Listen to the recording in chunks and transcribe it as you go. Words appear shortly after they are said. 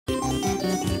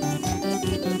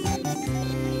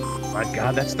my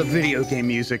God, that's the video game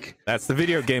music. That's the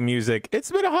video game music. It's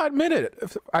been a hot minute.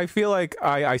 I feel like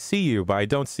I see you, but I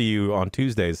don't see you on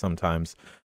Tuesdays sometimes.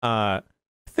 I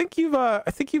think you've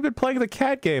been playing the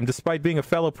cat game despite being a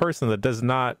fellow person that does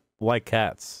not like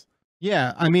cats.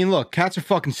 Yeah, I mean, look, cats are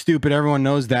fucking stupid. Everyone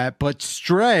knows that. But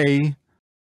Stray,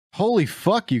 holy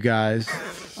fuck, you guys.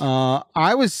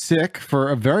 I was sick for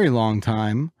a very long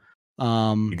time.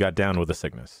 You got down with the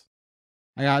sickness.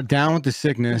 I got down with the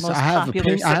sickness. I have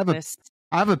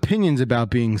opinions about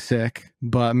being sick,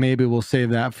 but maybe we'll save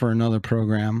that for another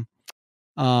program.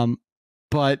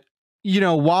 But you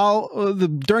know, while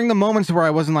during the moments where I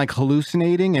wasn't like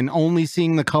hallucinating and only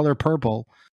seeing the color purple,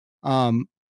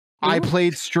 I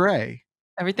played Stray.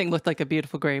 Everything looked like a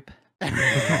beautiful grape.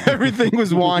 Everything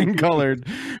was wine colored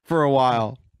for a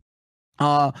while.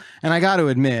 And I got to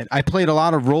admit, I played a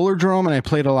lot of Roller Drome and I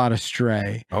played a lot of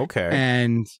Stray. Okay.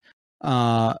 And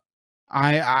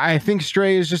I think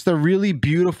Stray is just a really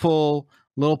beautiful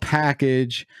little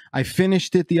package. I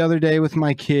finished it the other day with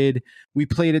my kid. We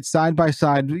played it side by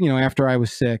side, you know, after I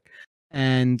was sick.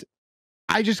 And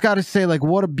I just got to say, like,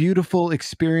 what a beautiful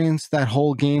experience that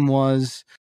whole game was.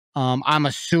 I'm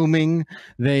assuming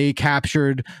they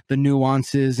captured the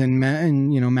nuances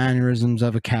and you know, mannerisms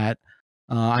of a cat.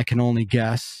 I can only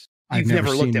guess. I've never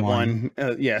looked at one.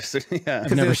 Yes. Yeah.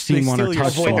 I've never seen one or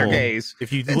touched avoid their one. gaze.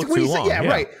 If you look too long. Yeah,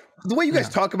 right. The way you guys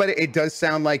talk about it, it does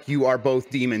sound like you are both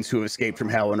demons who escaped from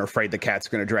hell and are afraid the cat's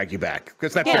going to drag you back.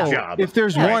 Because that's their job. If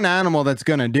there's one animal that's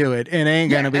going to do it, it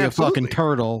ain't going to be a fucking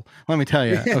turtle. Let me tell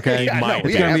you, okay?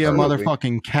 It's going to be a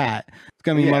motherfucking cat. It's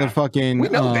going to be motherfucking... We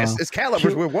know this. As cat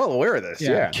lovers, we're well aware of this.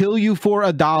 Yeah. Kill you for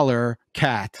 $1,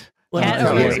 cat.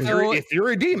 If you're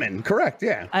a demon, correct,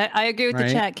 yeah. I agree with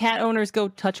the chat. Cat owners go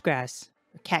touch grass.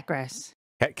 Cat grass.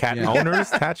 Cat owners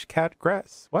touch cat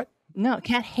grass? What? No,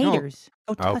 cat haters.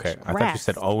 Go touch grass. I thought you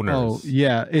said owners. Oh,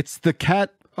 yeah. It's the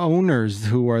cat owners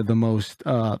who are the most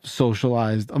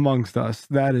socialized amongst us.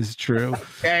 That is true.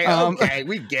 Okay,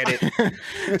 we get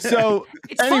it. So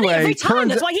it's funny every time.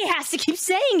 That's why he has to keep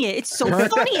saying it. It's so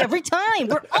funny every time.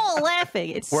 We're all laughing.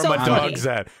 It's where so my funny. dog's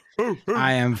at.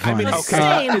 I am funny. The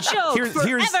same joke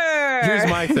forever. Here's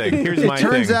my thing. It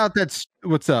turns out that's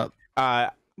what's up.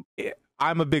 I'm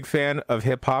a big fan of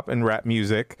hip hop and rap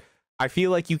music. I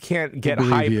feel like you can't get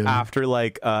hype after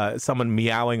like someone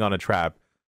meowing on a trap,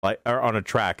 or on a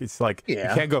track. It's like you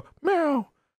can't go meow,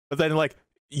 but then like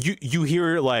you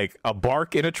hear like a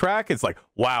bark in a track. It's like,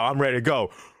 wow, I'm ready to go.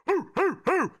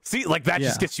 See, like that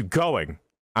just gets you going.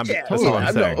 That's all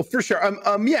I'm saying. No, for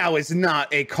sure. Meow is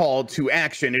not a call to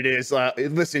action. It is,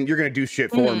 listen, you're going to do shit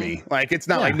for me. Like, it's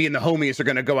not like me and the homies are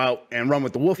going to go out and run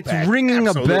with the wolf pack. It's ringing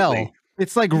a bell.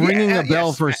 It's like ringing a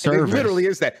bell for service. It literally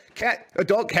is that.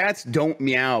 Adult cats don't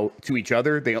meow to each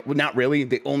other. Not really.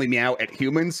 They only meow at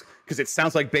humans because it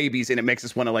sounds like babies and it makes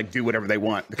us want to like do whatever they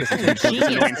want because it's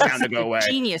annoying sound to go away.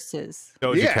 Geniuses.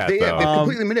 They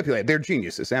completely manipulate. They're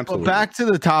geniuses. Absolutely. Well, back to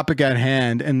the topic at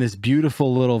hand and this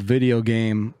beautiful little video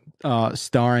game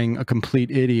starring a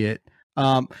complete idiot.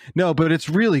 No, but it's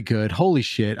really good. Holy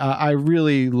shit. I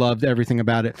really loved everything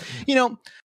about it. You know,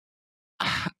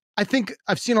 I think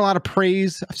I've seen a lot of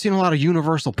praise. I've seen a lot of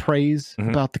universal praise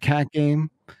about the cat game.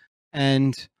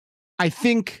 And I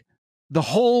think the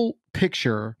whole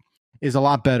picture is a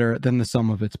lot better than the sum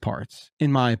of its parts,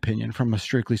 in my opinion, from a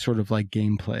strictly sort of like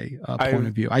gameplay point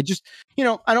of view. I just, you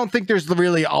know, I don't think there's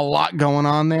really a lot going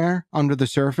on there under the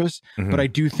surface, but I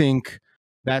do think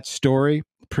that story,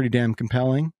 pretty damn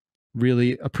compelling.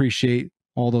 Really appreciate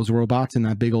all those robots in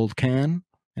that big old can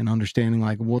and understanding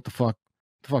like what the fuck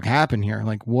happened here,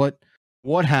 like what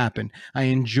happened. I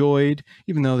enjoyed,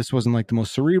 even though this wasn't like the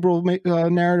most cerebral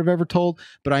narrative ever told,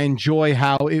 but I enjoy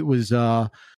how it was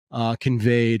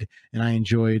conveyed, and I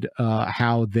enjoyed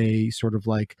how they sort of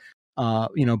like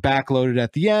you know, backloaded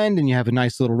at the end and you have a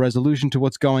nice little resolution to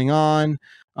what's going on.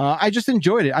 I just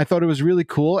enjoyed it. I thought it was really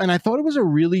cool, and I thought it was a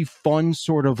really fun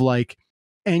sort of like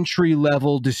entry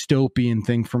level dystopian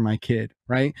thing for my kid,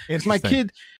 right? It's my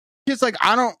kid. It's like,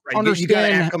 I don't understand. You got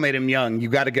to acclimate him young. You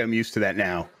got to get him used to that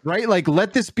now. Right? Like,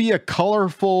 let this be a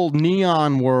colorful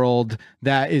neon world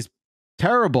that is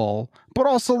terrible, but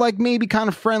also like maybe kind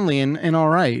of friendly and all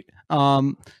right.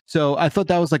 So I thought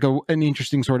that was like an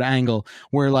interesting sort of angle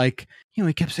where like, you know,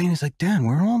 he kept saying, he's like, Dan,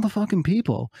 where are all the fucking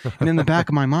people? And in the back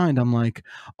of my mind, I'm like,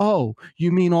 oh,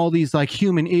 you mean all these like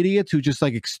human idiots who just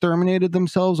like exterminated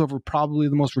themselves over probably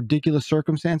the most ridiculous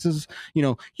circumstances?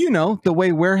 You know, the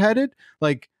way we're headed,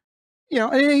 like, you know,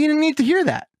 he didn't need to hear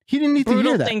that. He didn't need to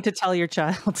hear that. Thing to tell your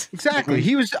child. Exactly.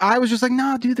 I was just like,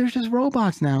 no, dude, there's just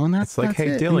robots now, and that's like,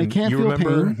 hey,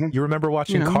 Dylan, you remember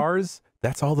watching Cars?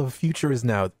 That's all the future is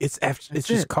now. It's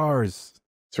just cars.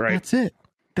 That's right. That's it.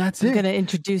 That's I'm it. going to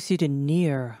introduce you to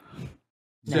Nier.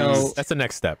 So that's the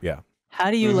next step. Yeah. How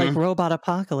do you like robot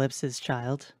apocalypses,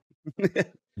 child?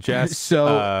 Jess,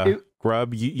 so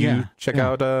Grub, you check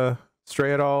out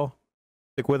Stray at all?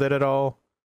 Stick with it at all?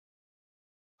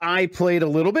 I played a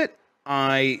little bit.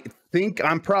 I think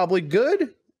I'm probably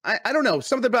good. I don't know.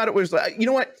 Something about it was, you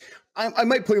know what? I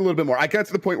might play a little bit more. I got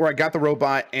to the point where I got the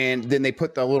robot, and then they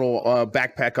put the little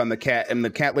backpack on the cat, and the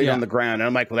cat laid on the ground. And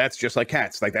I'm like, well, that's just like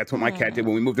cats. Like, that's what my cat did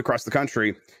when we moved across the country,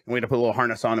 and we had to put a little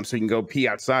harness on him so he can go pee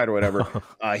outside or whatever.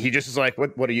 He just is like,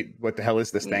 what the hell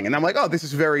is this thing? And I'm like, oh, this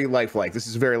is very lifelike. This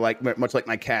is very much like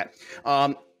my cat.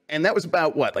 And that was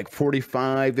about what, like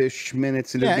 45-ish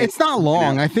minutes into the game? It's not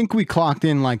long. I think we clocked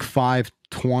in like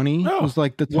 5:20 was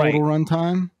like the total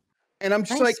runtime. And I'm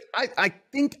just like, I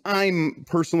think I'm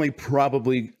personally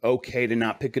probably okay to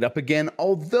not pick it up again.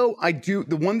 Although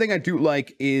the one thing I do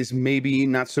like is maybe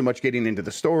not so much getting into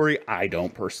the story. I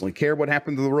don't personally care what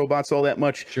happened to the robots all that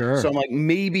much. Sure. So I'm like,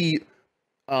 maybe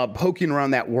poking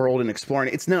around that world and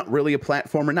exploring. It's not really a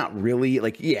platformer. Not really.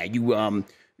 Like, yeah,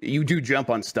 you do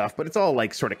jump on stuff, but it's all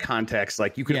like sort of context.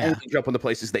 Like you can only jump on the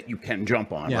places that you can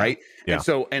jump on, right? Yeah.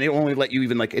 And it only let you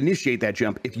even like initiate that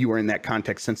jump if you were in that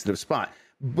context sensitive spot.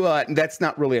 But that's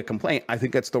not really a complaint. I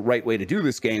think that's the right way to do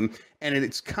this game. And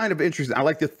it's kind of interesting. I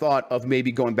like the thought of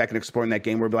maybe going back and exploring that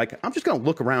game where I'd be like, I'm just going to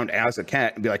look around as a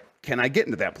cat and be like, can I get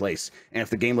into that place? And if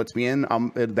the game lets me in,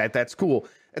 that's cool.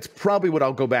 That's probably what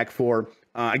I'll go back for.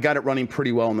 I got it running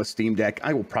pretty well on the Steam Deck.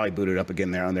 I will probably boot it up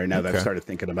again now that I've started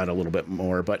thinking about it a little bit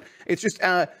more. But it's just,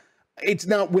 it's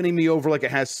not winning me over like it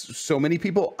has so many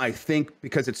people. I think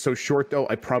because it's so short, though,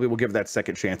 I probably will give that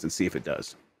second chance and see if it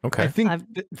does. Okay. I think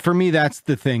for me, that's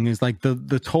the thing is like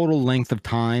the total length of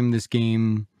time this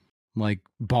game like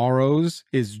borrows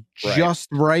is just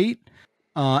right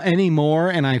anymore.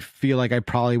 And I feel like I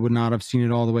probably would not have seen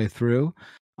it all the way through.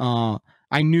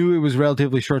 I knew it was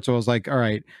relatively short, so I was like, all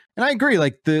right. And I agree,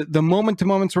 like the moment to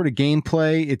moment sort of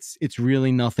gameplay, it's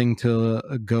really nothing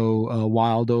to go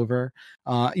wild over.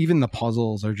 Even the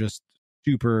puzzles are just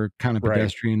super kind of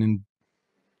pedestrian and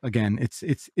again,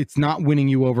 it's not winning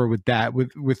you over with that.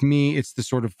 With me, it's the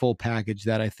sort of full package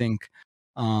that I think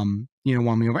won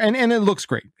me over. And it looks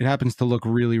great. It happens to look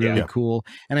really, really cool.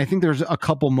 And I think there's a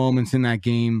couple moments in that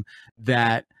game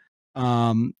that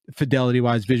fidelity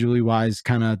wise, visually wise,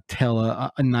 kind of tell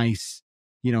a nice,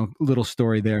 little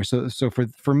story there. So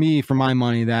for me, for my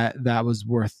money, that was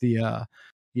worth the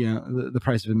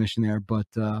price of admission there. But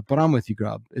I'm with you,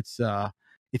 Grub. It's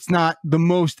not the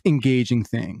most engaging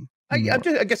thing. I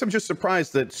guess I'm just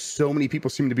surprised that so many people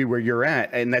seem to be where you're at.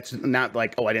 And that's not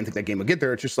like, oh, I didn't think that game would get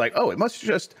there. It's just like, oh, it must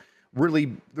just really,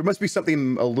 there must be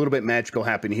something a little bit magical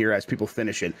happening here as people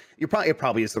finish it. It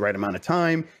probably is the right amount of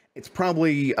time. It's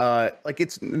probably like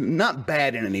it's not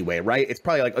bad in any way, right? It's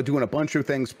probably like doing a bunch of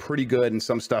things pretty good and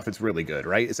some stuff it's really good,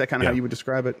 right? Is that kind of how you would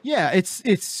describe it? Yeah, it's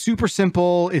super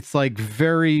simple. It's like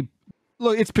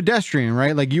it's pedestrian,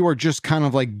 right? Like you are just kind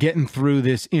of like getting through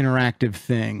this interactive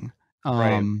thing.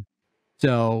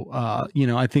 So,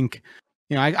 I think,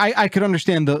 I could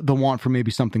understand the want for maybe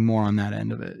something more on that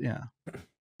end of it. Yeah.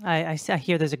 I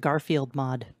hear there's a Garfield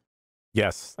mod.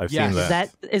 Yes, I've seen that.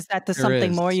 Is that the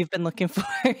something more you've been looking for?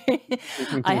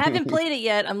 I haven't played it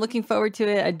yet. I'm looking forward to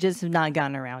it. I just have not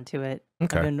gotten around to it.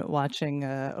 Okay. I've been watching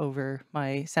over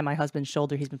my semi-husband's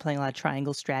shoulder. He's been playing a lot of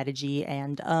Triangle Strategy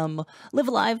and Live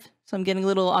Alive. So I'm getting a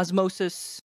little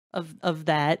osmosis of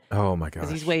that. Oh my gosh.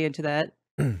 Because he's way into that.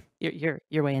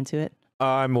 You're way into it.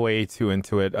 I'm way too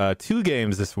into it. 2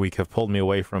 games this week have pulled me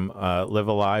away from Live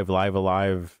Alive, Live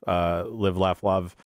Alive, Live Laugh Love.